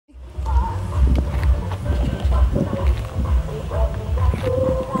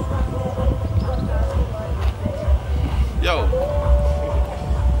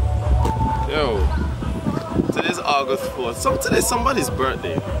August 4th. So today's somebody's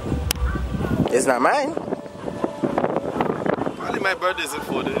birthday. It's not mine. Probably my birthday's in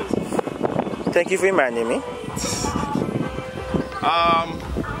 4 days. Thank you for reminding me.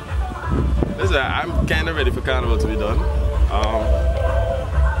 Listen, I'm kind of ready for Carnival to be done.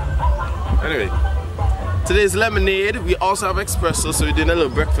 Anyway, today's lemonade. We also have espresso, so we're doing a little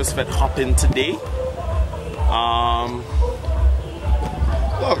breakfast fed hopping today.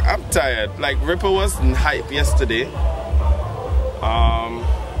 Look, I'm tired. Like Ripper was hype yesterday.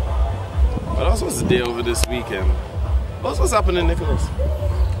 What else was the day over this weekend? What's happening, Nicholas?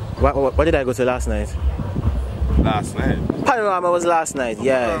 What did I go to last night? Last night? Panorama was last night,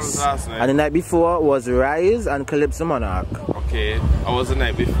 yes. Was last night. And the night before was Rise and Calypso Monarch. Okay, how was the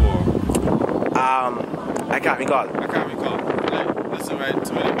night before? I can't recall. I can't recall. Like, listen, right,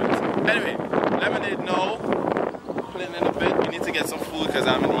 2 minutes. Anyway, lemonade now. Putting in a bit. We need to get some food because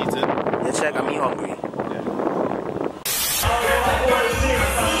I haven't eaten. You check, I'm hungry.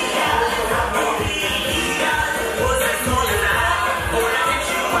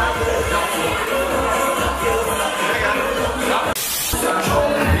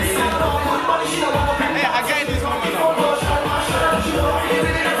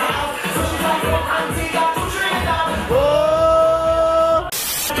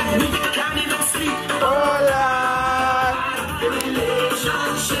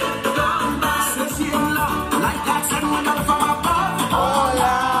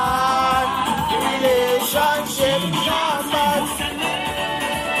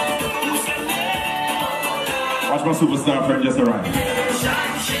 Watch my superstar friend just arrived.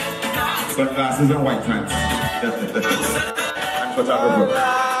 Sunglasses and white pants. And photographer.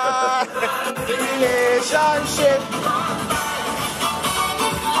 Relationship.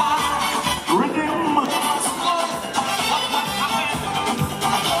 Riddim.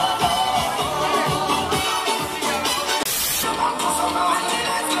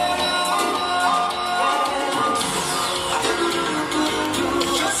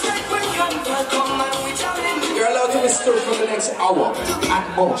 For the next hour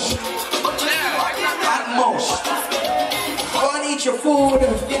at most. At most. Go and eat your food,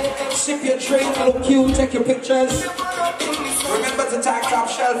 sip your drink, look cute, take your pictures. Remember to tag Top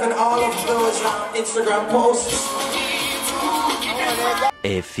Shelf in all of those Instagram posts.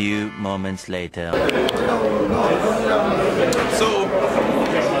 A few moments later. So,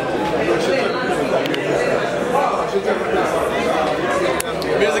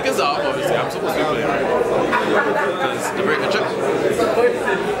 music is off, obviously. I'm supposed to be playing, right? Because the break the check.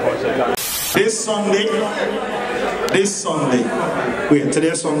 This Sunday, wait,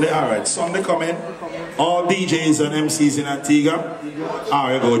 today's Sunday, alright, Sunday coming, all DJs and MCs in Antigua,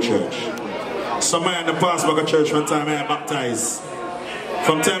 I go church. Somewhere in the past, back to church one time, I baptized.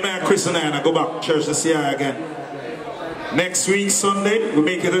 From time I christen and I go back to church to see her again. Next week, Sunday, we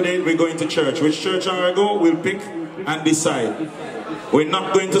make it a date, we're going to church. Which church I go, we'll pick and decide. We're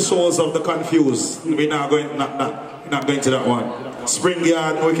not going to Souls of the Confused. We're not going to that one. Spring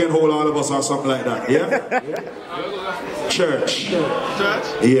Yard, we can hold all of us or something like that, yeah? Church. Church?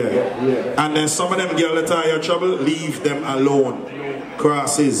 Yeah. And then some of them girls that are your trouble, leave them alone.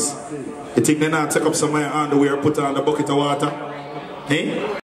 Crosses. You think they not take up some of your underwear, put on the bucket of water?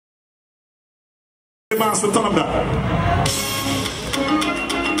 Hey? Master, turn up that.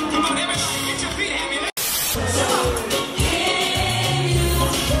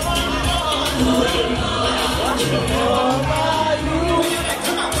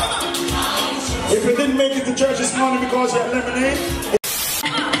 If you didn't make it to church this morning because you had lemonade,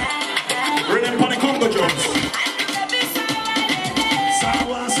 Riddim on the Congo drums.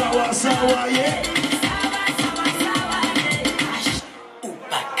 Sawa, sawa, sawa, yeah.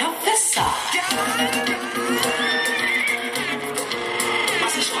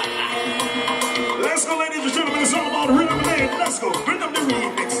 Let's go, ladies and gentlemen. It's all about Riddim. Let's go. Riddim the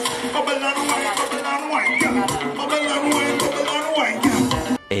remix. Bubble and wine, yeah. Bubble and wine,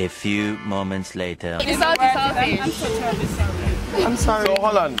 yeah. A few moments later. I'm sorry. So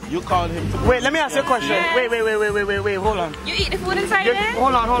hold on, you called him to... Wait, let me ask you a question. Wait, hold on. You eat the food inside there?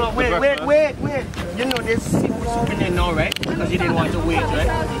 Hold on. Wait. You know this seafood in now, right? Because you didn't want to wait, right?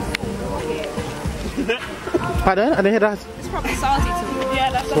 Pardon? I didn't hear that. It's probably salty too.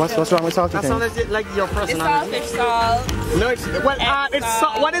 Yeah, that's What's wrong with salty That things? sounds like your It's personality. saltfish salt. No, it's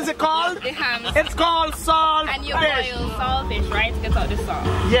what is it called? The ham. It's called salt And you fish. boil saltfish, right? To get out the salt.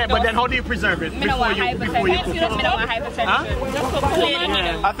 Yeah, but then how do you preserve it before you cook it? Huh?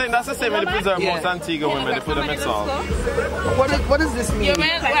 I think that's the same way they preserve most Antigua women. They put them in salt. What does this mean? You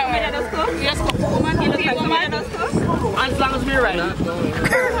mean like you just cook woman, you look like woman. As long as we're right.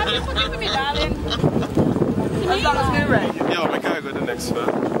 Happy for me, darling. As long as we're ready. Yo, we gotta go to the next one.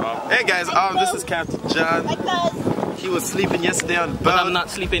 Hey guys, this is Captain John. He was sleeping yesterday on the boat. But I'm not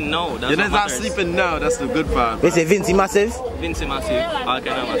sleeping now. That's You're not sleeping now, that's the good part. Wait, say Vinci Massive? Vinci Massive. Okay,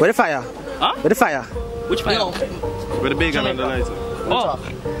 no, Where the fire? Huh? Where the fire? Which fire? With the big gun on the lighter. Oh.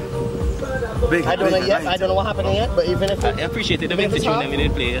 I don't know yet. I don't know what happened yet, but even if I appreciated the vintage tune that we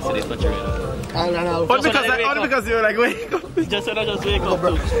didn't play yesterday for sure. Only because you were like, wake up. Just when I just wake up.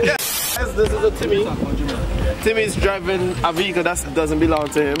 Yeah. This is a Timmy. Timmy's driving a vehicle that doesn't belong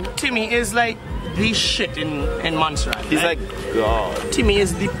to him. Timmy is like the shit in Montserrat. He's like, God. Timmy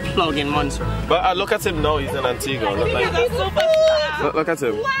is the plug in Montserrat. But look at him now, he's in Antigua. Look at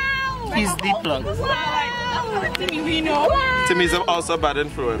him. Wow. He's the plug. Wow. Timmy, we know. Wow. Timmy's also a bad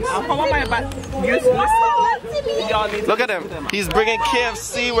influence. Look at him. He's bringing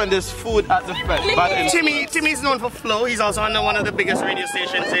KFC when there's food at the fest. Timmy's known for flow. He's also on one of the biggest radio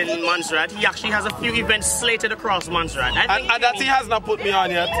stations in Montserrat. He actually has a few events slated across Montserrat. And that he has not put me on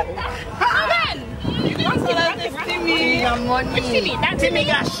yet. Timmy. Timmy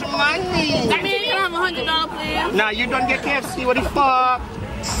got money. That means you have $100 player. Nah, you don't get KFC. What the fuck?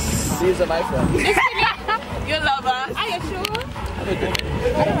 These are my friends. You love us. Are you sure?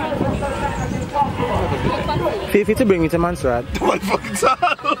 Feel free to bring me to Montserrat. One fucking time.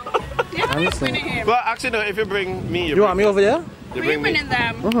 I'm listening. Well, actually, no, if you bring me, you want me over there? You bring me.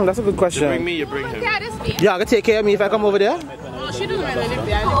 Them. That's a good question. You bring me, you bring him. Yeah, I can take care of me if I come over there. Well, she doesn't really live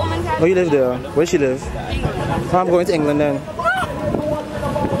there. Oh, you live there? Where she live? Oh, I'm going to England then.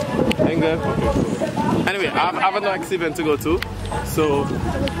 England? Okay. Anyway, I have a next event to go to, so...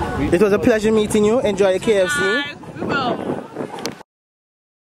 It was a pleasure meeting you. Enjoy your KFC. We will.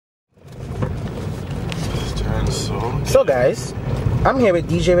 So guys, I'm here with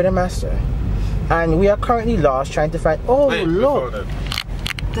DJ Riddim Master, and we are currently lost trying to find... Oh, wait, look!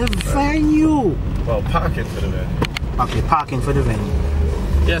 The venue! Well, parking for the venue. Okay, parking for the venue.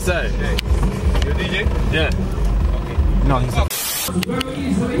 Yes, sir. Hey. You DJ? Yeah. Okay. No, he's not. I'm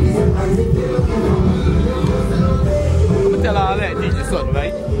gonna tell all that DJ son,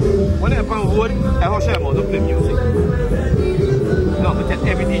 right? When they're on road, I don't share about to play music. No, I'm gonna tell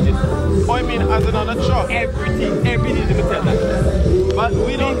every DJ. Oh, I mean, as in on a truck? Every DJ will tell that. But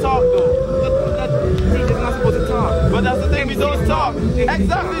we don't talk though. That DJ's not supposed to talk. But that's the thing, we don't talk.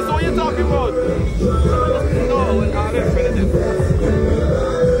 Exactly, so what you're talking about? No, when all that's relative.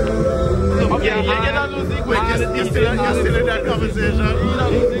 Okay, you're not losing weight. You're still in that conversation. You're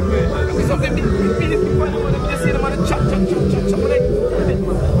not losing weight.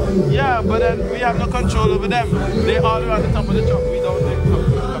 Yeah, but then we have no control over them. They all are on the top of the truck. We don't take the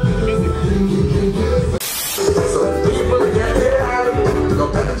music.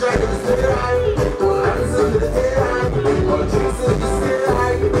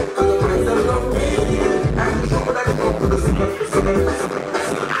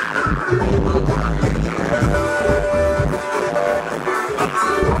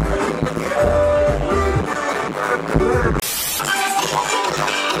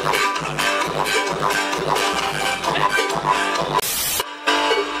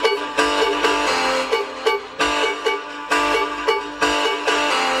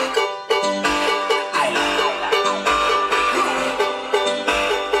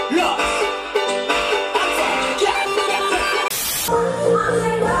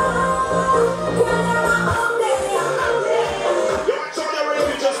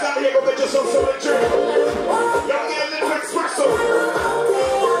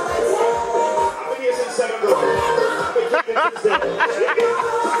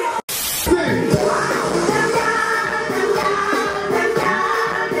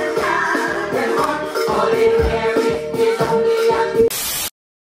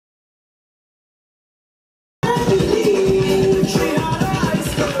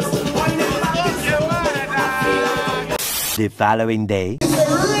 The following day.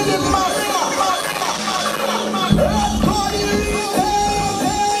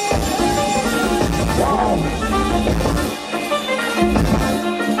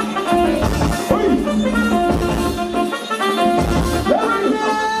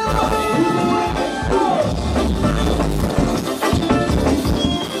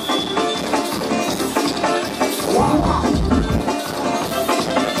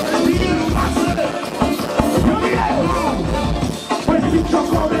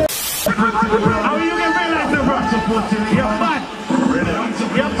 How you can bring like the rock support to me? You're bad.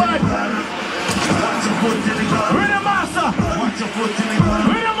 You're bad. Riddim Master.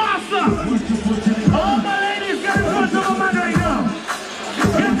 Riddim Master. All my ladies, get in front of a man right now.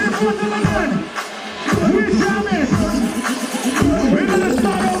 Get in front of a man. We shall miss. We're gonna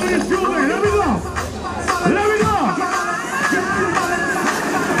start over this Jouvert. Let me go. Let me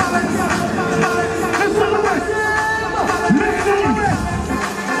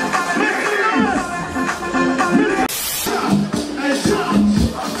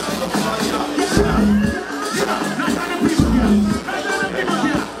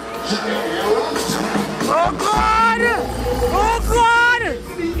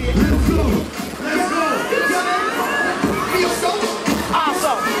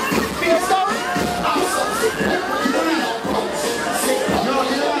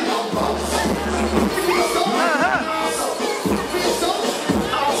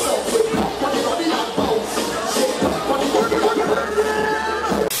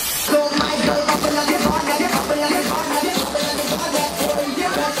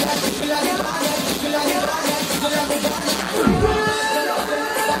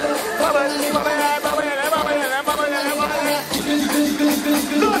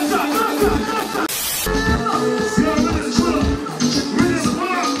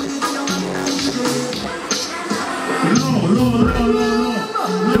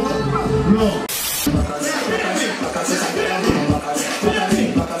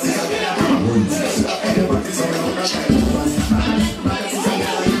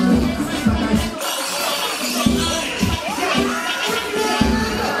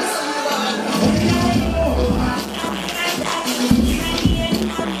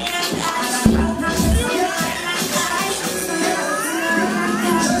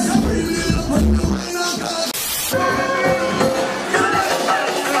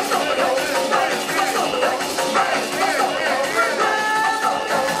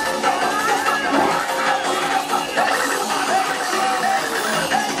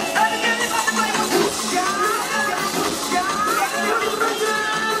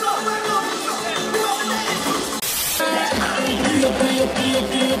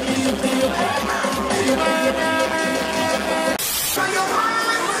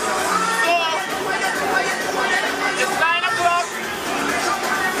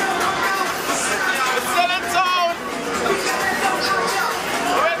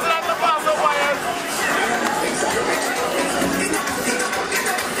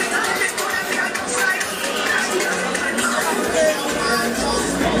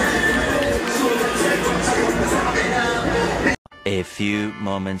few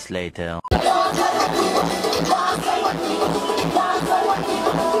moments later.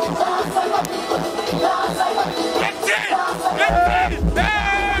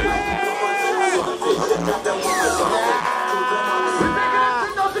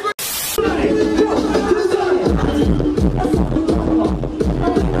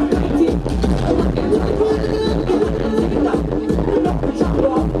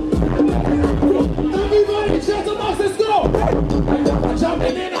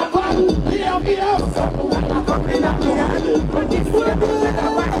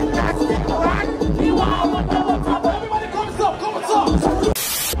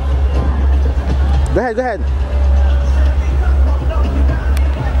 Go ahead.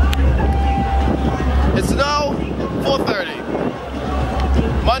 It's now 4:30.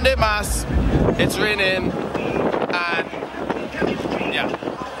 Monday Mass. It's raining and yeah.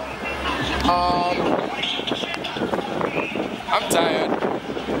 I'm tired. I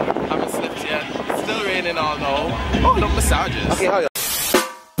haven't slept yet. It's still raining all now. Oh, no massages. Okay, hold on.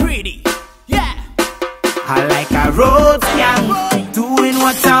 Pretty, yeah. I like a road gang, doing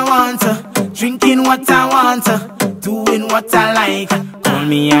what I want, drinking what I want, doing what I like. Call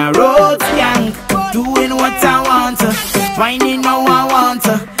me a road gang, doing what I want, whining how I want,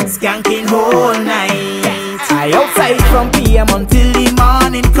 skanking whole night. I outside from PM until the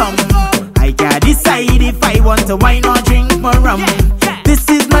morning come. I can decide if I want to wine or drink more rum. This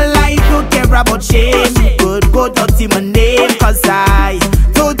is my life, don't care about shame. Could go dirty my name, cause I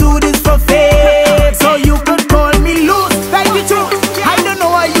don't do this for fame. So you could call me loose, like the truth. I don't know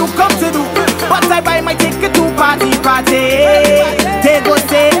what you come to do, but I buy my ticket to party. They go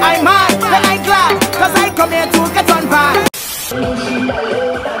say I'm mad, then I'm glad, cause I come here to get on bad.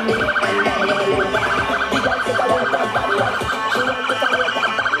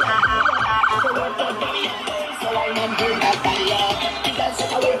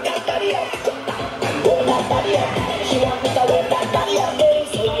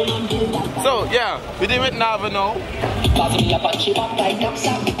 So yeah, we did with Nava now.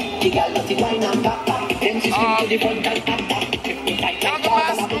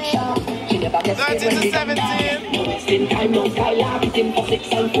 13 to 17.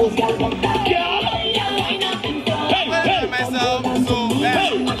 Myself, so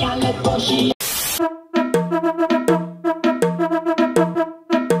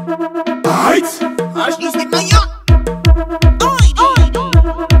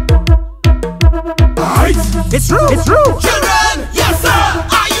It's true, it's true. Children, yes sir.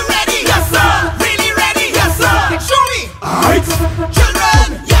 Are you ready? Yes sir. Really ready? Yes sir. Show me. Children,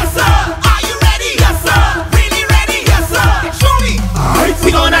 yes sir. Are you ready? Yes sir. Really ready? Yes sir. Show me.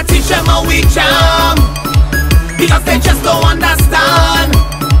 We gonna teach them how we jam, because they just don't understand.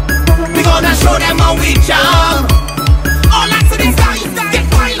 We gonna show them how we jam. All hands to the sky, get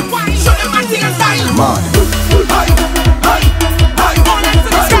wild, wild. Show them my thing and style. Man. All hands to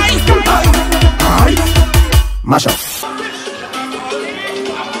the sky. Mash up.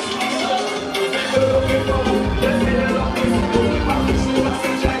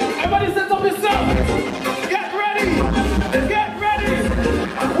 everybody set up yourself. Get ready. Get ready.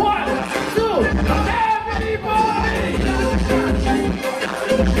 1, 2, everybody.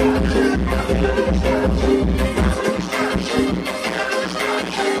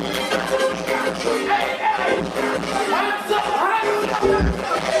 Hands up,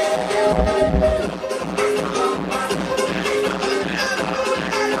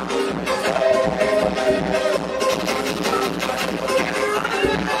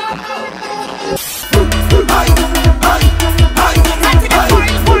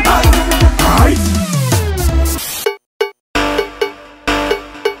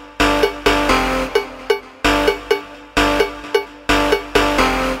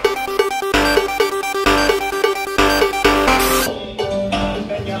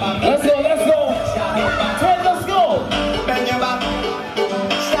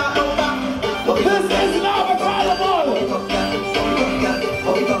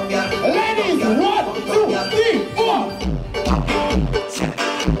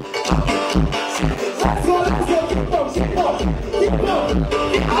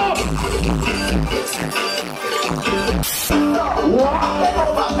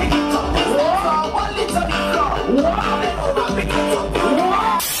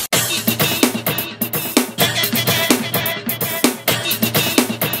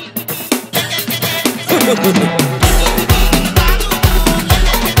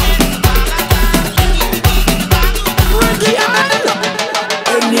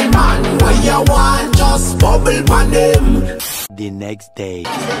 Any man where you want, just bubble pan him. The next day.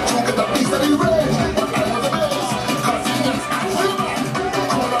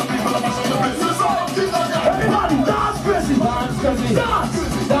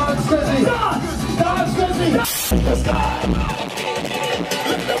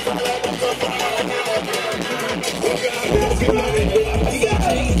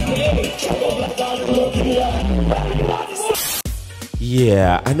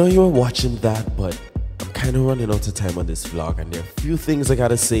 Yeah, I know you were watching that, but I'm kind of running out of time on this vlog, and there are a few things I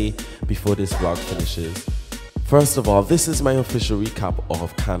gotta say before this vlog finishes. First of all, this is my official recap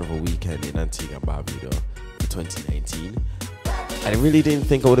of Carnival weekend in Antigua and Barbuda for 2019. I really didn't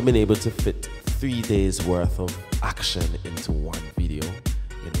think I would have been able to fit 3 days worth of action into one video.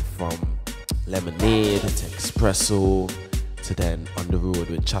 You know, from Lemonade to Espresso to then on the road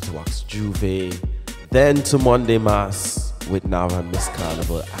with Chattabox, Jouvert, then to Monday Mass with Nava and Myst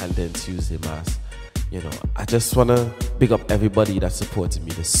Carnival, and then Tuesday Mass. You know, I just want to big up everybody that supported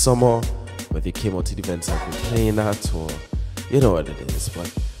me this summer, whether you came out to the events I've been playing at, or you know what it is.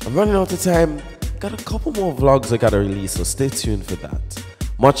 But I'm running out of time. Got a couple more vlogs I gotta release, so stay tuned for that.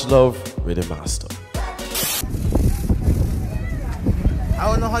 Much love, Riddim Master. I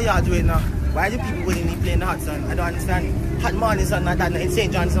don't know how y'all do it now. Why do people willing to play in the hot sun? I don't understand. Hot morning sun, not that in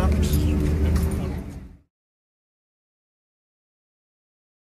St. John's, no?